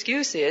usually the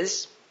excuse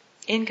is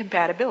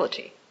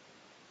incompatibility.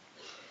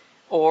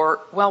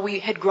 Or, well, we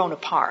had grown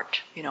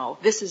apart.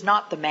 This is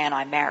not the man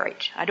I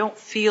married. I don't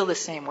feel the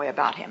same way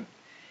about him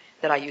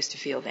that I used to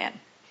feel then.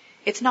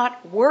 It's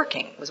not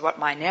working, was what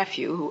my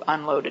nephew, who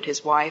unloaded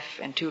his wife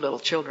and 2 little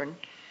children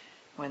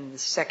when the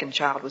second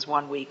child was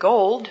 1 week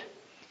old,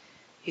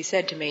 he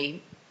said to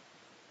me,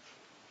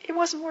 it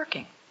wasn't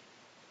working.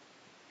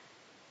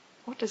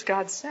 What does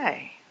God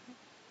say?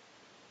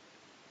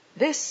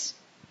 This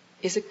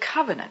is a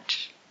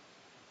covenant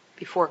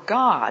before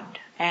God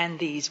and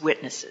these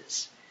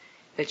witnesses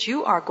that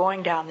you are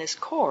going down this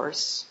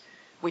course,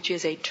 which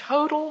is a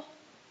total,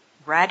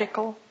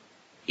 radical,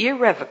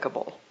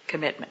 irrevocable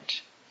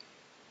commitment.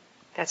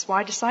 That's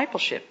why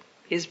discipleship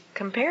is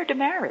compared to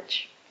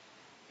marriage,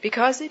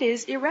 because it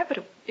is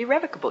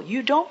irrevocable.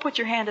 You don't put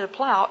your hand to the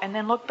plow and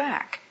then look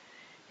back.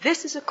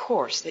 This is a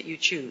course that you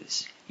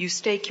choose. You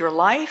stake your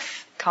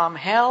life, come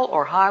hell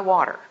or high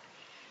water,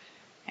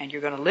 and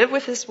you're going to live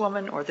with this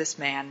woman or this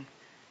man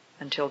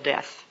until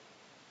death.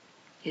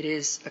 It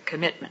is a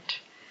commitment.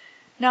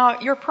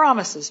 Now, your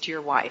promises to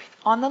your wife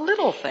on the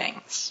little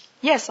things.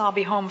 Yes, I'll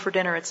be home for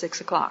dinner at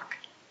 6 o'clock.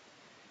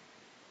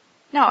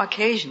 Now,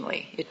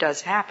 occasionally it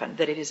does happen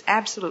that it is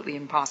absolutely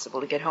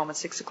impossible to get home at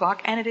 6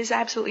 o'clock, and it is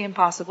absolutely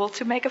impossible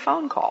to make a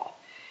phone call.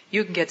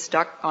 You can get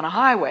stuck on a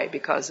highway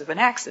because of an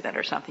accident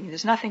or something.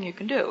 There's nothing you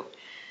can do.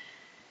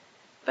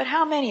 But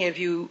how many of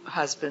you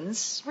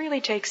husbands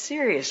really take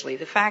seriously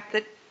the fact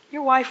that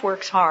your wife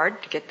works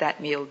hard to get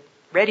that meal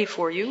ready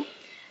for you,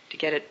 to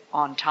get it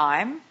on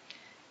time,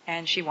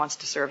 and she wants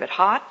to serve it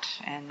hot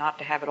and not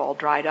to have it all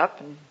dried up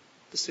and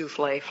the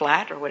souffle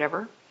flat or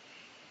whatever?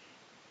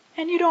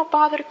 And you don't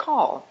bother to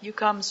call. You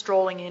come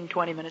strolling in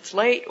 20 minutes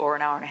late or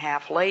an hour and a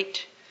half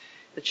late.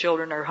 The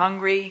children are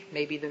hungry.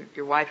 Maybe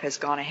your wife has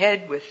gone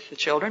ahead with the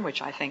children,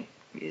 which I think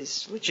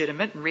is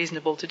legitimate and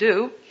reasonable to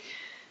do,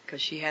 because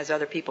she has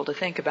other people to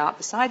think about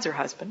besides her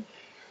husband.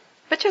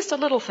 But just a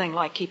little thing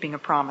like keeping a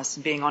promise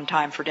and being on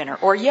time for dinner.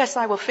 Or, yes,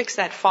 I will fix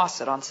that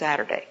faucet on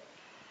Saturday.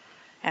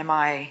 Am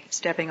I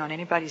stepping on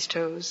anybody's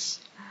toes?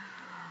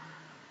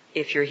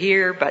 if you're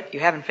here but you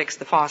haven't fixed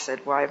the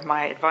faucet,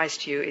 my advice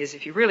to you is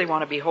if you really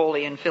want to be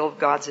holy and fill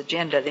God's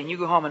agenda, then you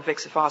go home and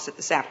fix the faucet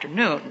this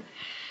afternoon.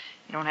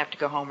 You don't have to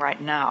go home right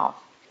now.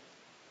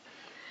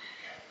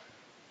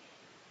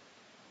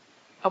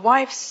 A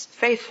wife's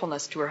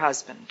faithfulness to her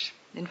husband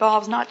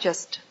involves not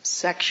just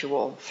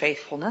sexual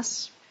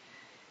faithfulness.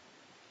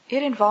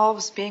 It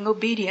involves being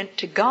obedient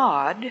to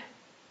God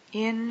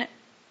in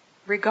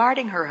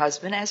regarding her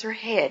husband as her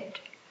head.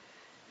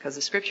 Because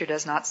the Scripture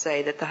does not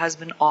say that the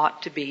husband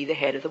ought to be the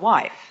head of the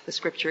wife. The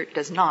Scripture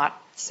does not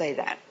say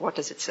that. What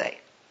does it say?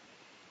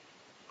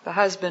 The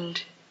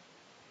husband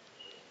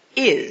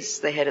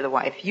is the head of the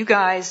wife. You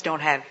guys don't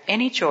have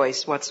any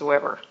choice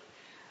whatsoever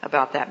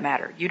about that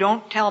matter. You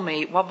don't tell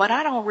me, well, but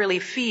I don't really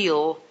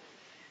feel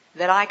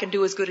that I can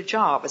do as good a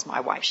job as my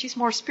wife. She's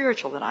more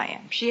spiritual than I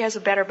am. She has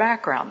a better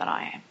background than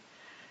I am.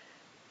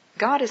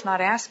 God is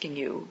not asking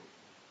you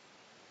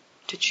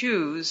to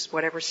choose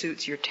whatever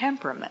suits your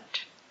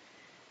temperament.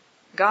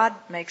 God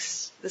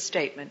makes the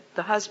statement,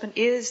 the husband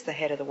is the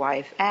head of the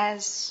wife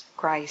as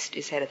Christ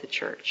is head of the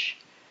church.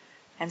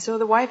 And so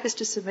the wife is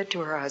to submit to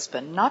her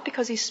husband, not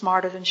because he's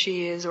smarter than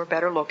she is, or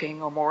better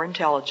looking, or more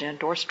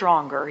intelligent, or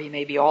stronger. He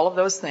may be all of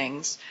those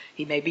things.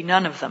 He may be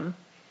none of them.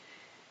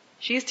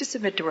 She is to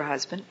submit to her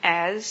husband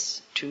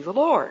as to the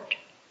Lord.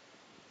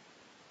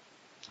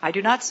 I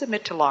do not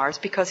submit to Lars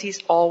because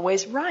he's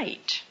always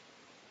right.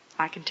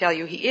 I can tell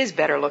you he is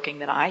better looking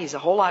than I. He's a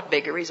whole lot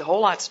bigger, he's a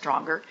whole lot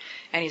stronger,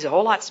 and he's a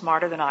whole lot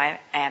smarter than I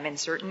am in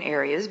certain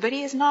areas, but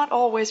he is not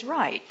always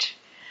right.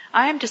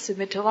 I am to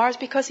submit to Lars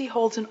because he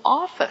holds an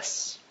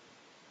office.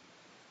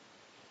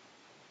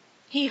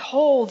 He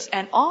holds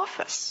an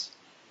office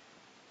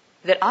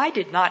that I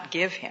did not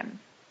give him,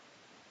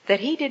 that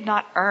he did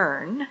not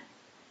earn,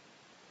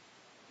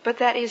 but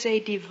that is a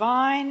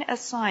divine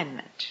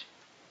assignment.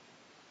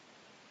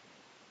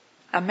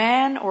 A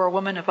man or a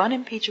woman of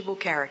unimpeachable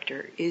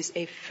character is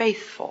a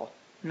faithful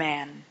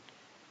man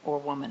or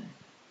woman.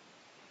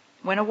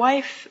 When a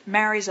wife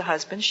marries a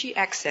husband, she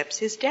accepts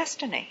his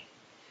destiny.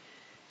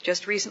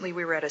 Just recently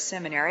we were at a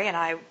seminary, and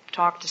I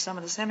talked to some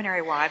of the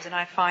seminary wives, and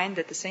I find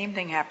that the same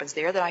thing happens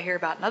there that I hear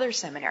about in other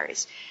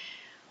seminaries.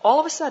 All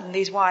of a sudden,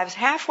 these wives,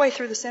 halfway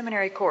through the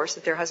seminary course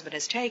that their husband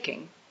is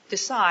taking,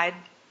 decide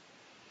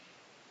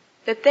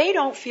that they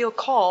don't feel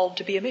called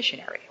to be a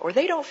missionary, or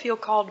they don't feel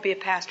called to be a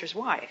pastor's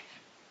wife.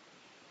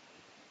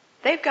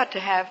 They've got to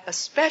have a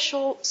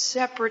special,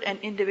 separate, and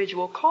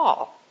individual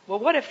call. Well,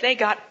 what if they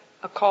got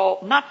a call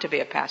not to be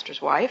a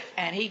pastor's wife,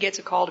 and he gets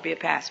a call to be a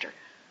pastor?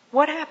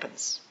 What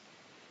happens?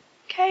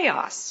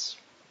 Chaos.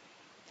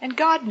 And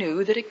God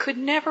knew that it could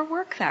never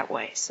work that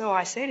way. So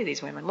I say to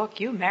these women, look,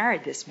 you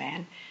married this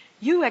man.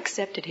 You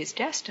accepted his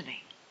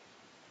destiny.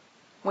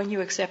 When you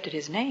accepted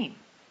his name,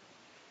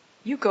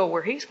 you go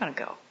where he's going to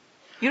go.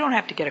 You don't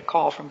have to get a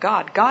call from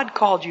God. God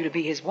called you to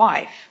be his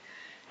wife.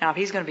 Now, if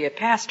he's going to be a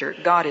pastor,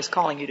 God is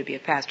calling you to be a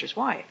pastor's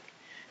wife.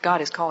 God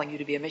is calling you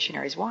to be a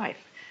missionary's wife.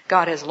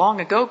 God has long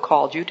ago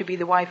called you to be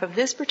the wife of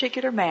this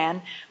particular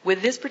man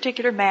with this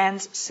particular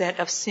man's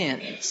set of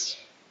sins.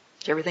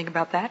 Did you ever think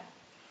about that?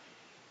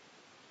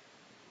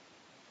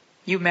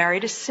 You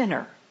married a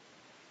sinner,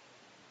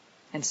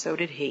 and so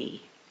did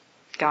he.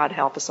 God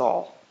help us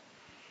all.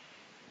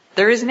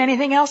 There isn't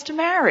anything else to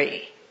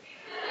marry.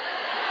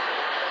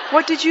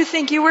 What did you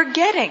think you were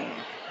getting?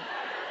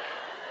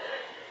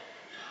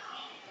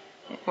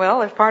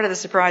 Well, if part of the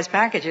surprise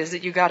package is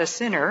that you got a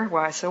sinner,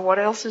 why, so what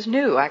else is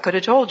new? I could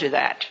have told you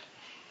that.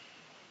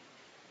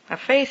 A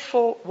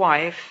faithful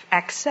wife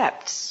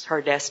accepts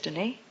her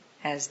destiny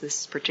as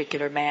this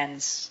particular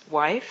man's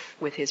wife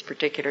with his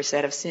particular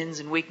set of sins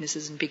and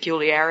weaknesses and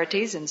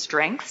peculiarities and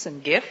strengths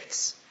and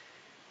gifts.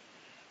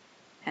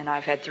 And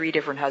I've had 3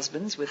 different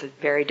husbands with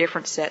very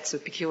different sets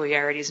of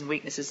peculiarities and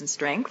weaknesses and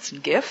strengths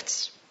and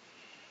gifts.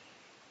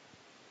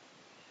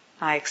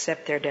 I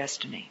accept their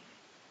destiny.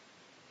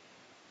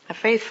 A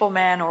faithful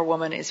man or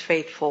woman is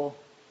faithful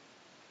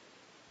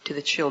to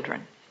the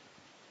children.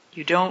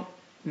 You don't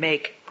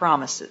make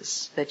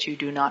promises that you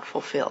do not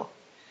fulfill.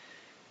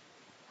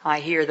 I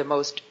hear the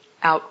most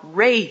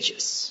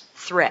outrageous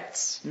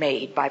threats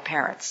made by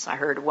parents. I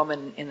heard a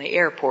woman in the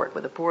airport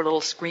with a poor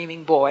little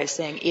screaming boy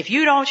saying, if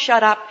you don't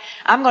shut up,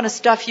 I'm going to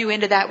stuff you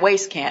into that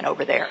waste can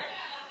over there.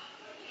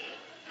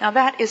 Now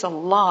that is a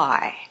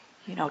lie.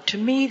 To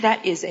me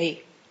that is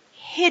a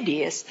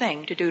hideous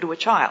thing to do to a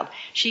child.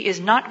 She is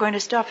not going to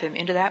stuff him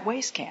into that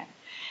waste can.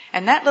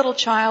 And that little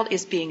child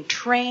is being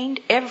trained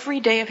every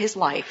day of his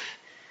life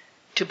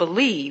to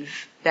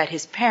believe that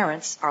his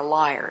parents are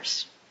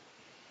liars.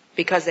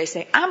 Because they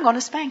say, I'm going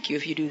to spank you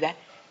if you do that.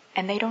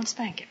 And they don't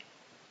spank him.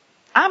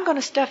 I'm going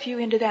to stuff you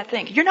into that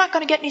thing. You're not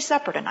going to get any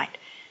supper tonight.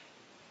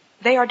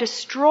 They are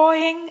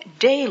destroying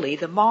daily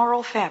the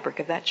moral fabric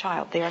of that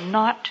child. They are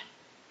not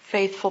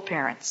faithful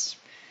parents.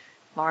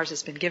 Lars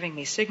has been giving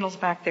me signals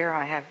back there.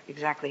 I have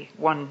exactly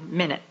 1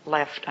 minute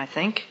left, I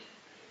think.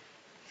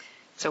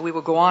 So we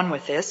will go on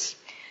with this.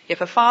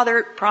 If a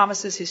father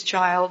promises his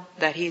child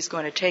that he's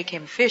going to take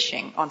him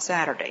fishing on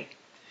Saturday,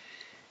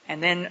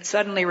 and then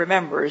suddenly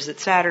remembers that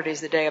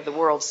Saturday's the day of the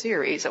World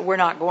Series, that we're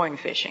not going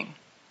fishing.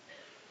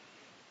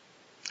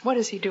 What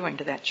is he doing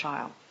to that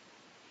child?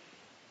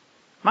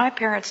 My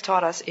parents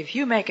taught us, if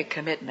you make a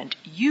commitment,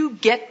 you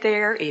get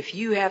there if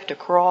you have to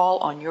crawl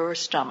on your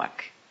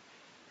stomach.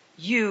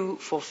 You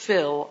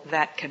fulfill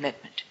that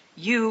commitment.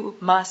 You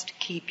must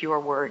keep your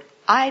word.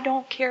 I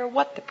don't care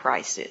what the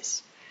price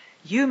is.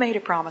 You made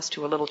a promise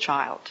to a little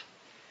child.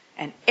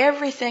 And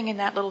everything in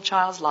that little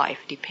child's life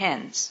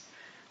depends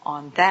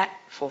on that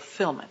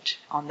fulfillment,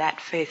 on that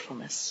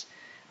faithfulness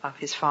of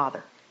his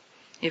father.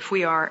 If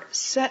we are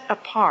set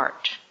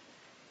apart,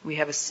 we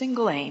have a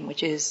single aim,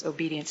 which is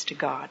obedience to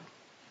God.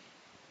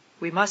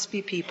 We must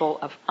be people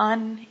of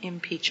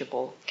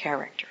unimpeachable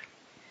character.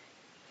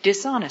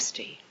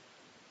 Dishonesty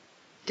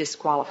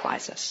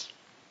disqualifies us.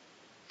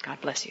 God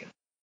bless you.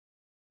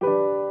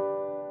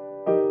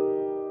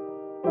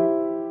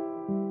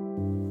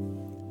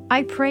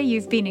 I pray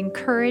you've been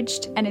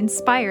encouraged and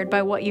inspired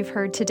by what you've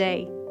heard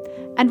today,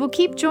 and will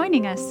keep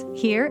joining us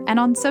here and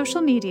on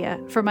social media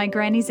for My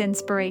Granny's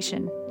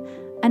inspiration.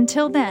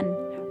 Until then,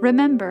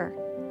 remember,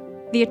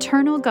 the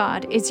eternal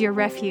God is your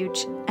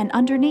refuge, and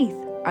underneath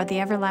are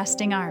the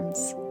everlasting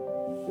arms.